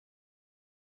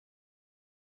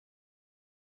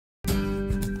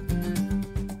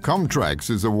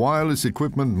Komtrax is a wireless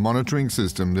equipment monitoring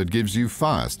system that gives you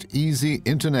fast, easy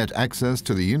internet access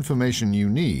to the information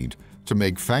you need to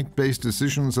make fact-based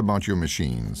decisions about your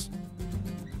machines.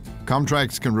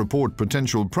 Komtrax can report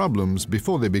potential problems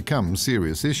before they become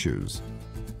serious issues.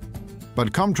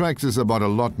 But Komtrax is about a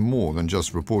lot more than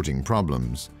just reporting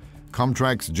problems.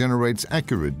 Komtrax generates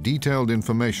accurate, detailed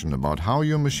information about how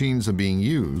your machines are being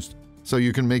used so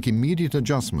you can make immediate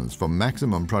adjustments for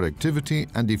maximum productivity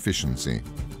and efficiency.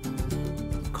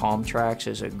 Komtrax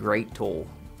is a great tool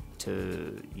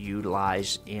to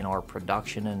utilize in our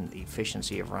production and the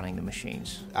efficiency of running the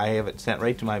machines. I have it sent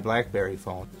right to my BlackBerry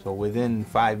phone, so within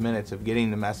 5 minutes of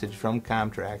getting the message from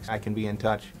Komtrax, I can be in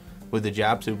touch with the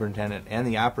job superintendent and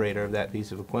the operator of that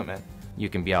piece of equipment. You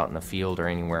can be out in the field or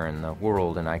anywhere in the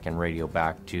world and I can radio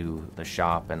back to the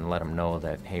shop and let them know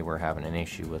that, hey, we're having an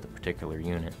issue with a particular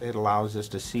unit. It allows us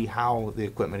to see how the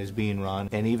equipment is being run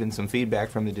and even some feedback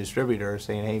from the distributor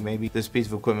saying, hey, maybe this piece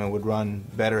of equipment would run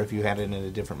better if you had it in a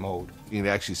different mode. You can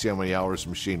actually see how many hours the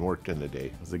machine worked in a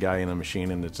day. There's a guy in a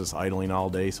machine and it's just idling all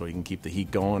day so he can keep the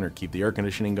heat going or keep the air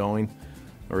conditioning going,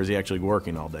 or is he actually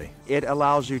working all day? It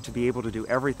allows you to be able to do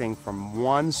everything from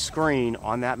one screen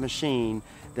on that machine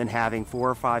than having 4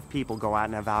 or 5 people go out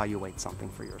and evaluate something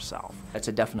for yourself. That's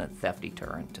a definite theft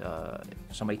deterrent.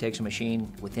 If somebody takes a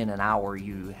machine, within an hour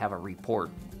you have a report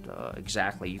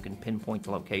exactly. You can pinpoint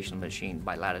the location of the machine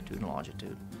by latitude and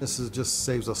longitude. This just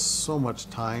saves us so much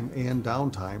time and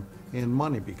downtime and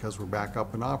money because we're back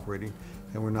up and operating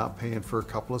and we're not paying for a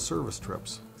couple of service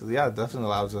trips. So yeah, it definitely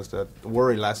allows us to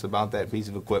worry less about that piece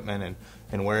of equipment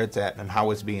and where it's at and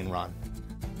how it's being run.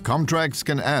 Komtrax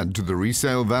can add to the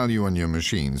resale value on your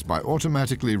machines by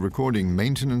automatically recording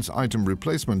maintenance item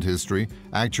replacement history,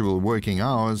 actual working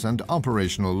hours, and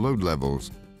operational load levels.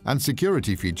 And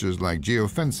security features like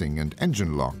geofencing and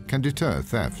engine lock can deter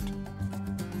theft.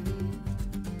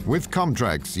 With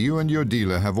Komtrax, you and your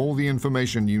dealer have all the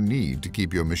information you need to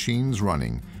keep your machines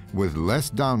running with less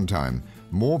downtime,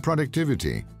 more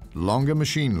productivity, longer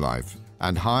machine life,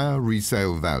 and higher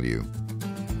resale value.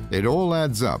 It all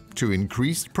adds up to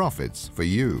increased profits for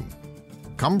you.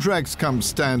 Komtrax comes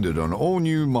standard on all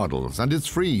new models and it's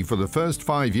free for the first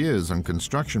 5 years on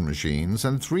construction machines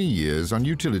and 3 years on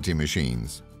utility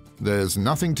machines. There's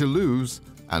nothing to lose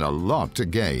and a lot to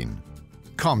gain.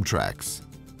 Komtrax.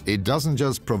 It doesn't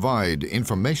just provide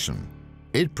information,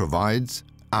 it provides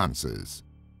answers.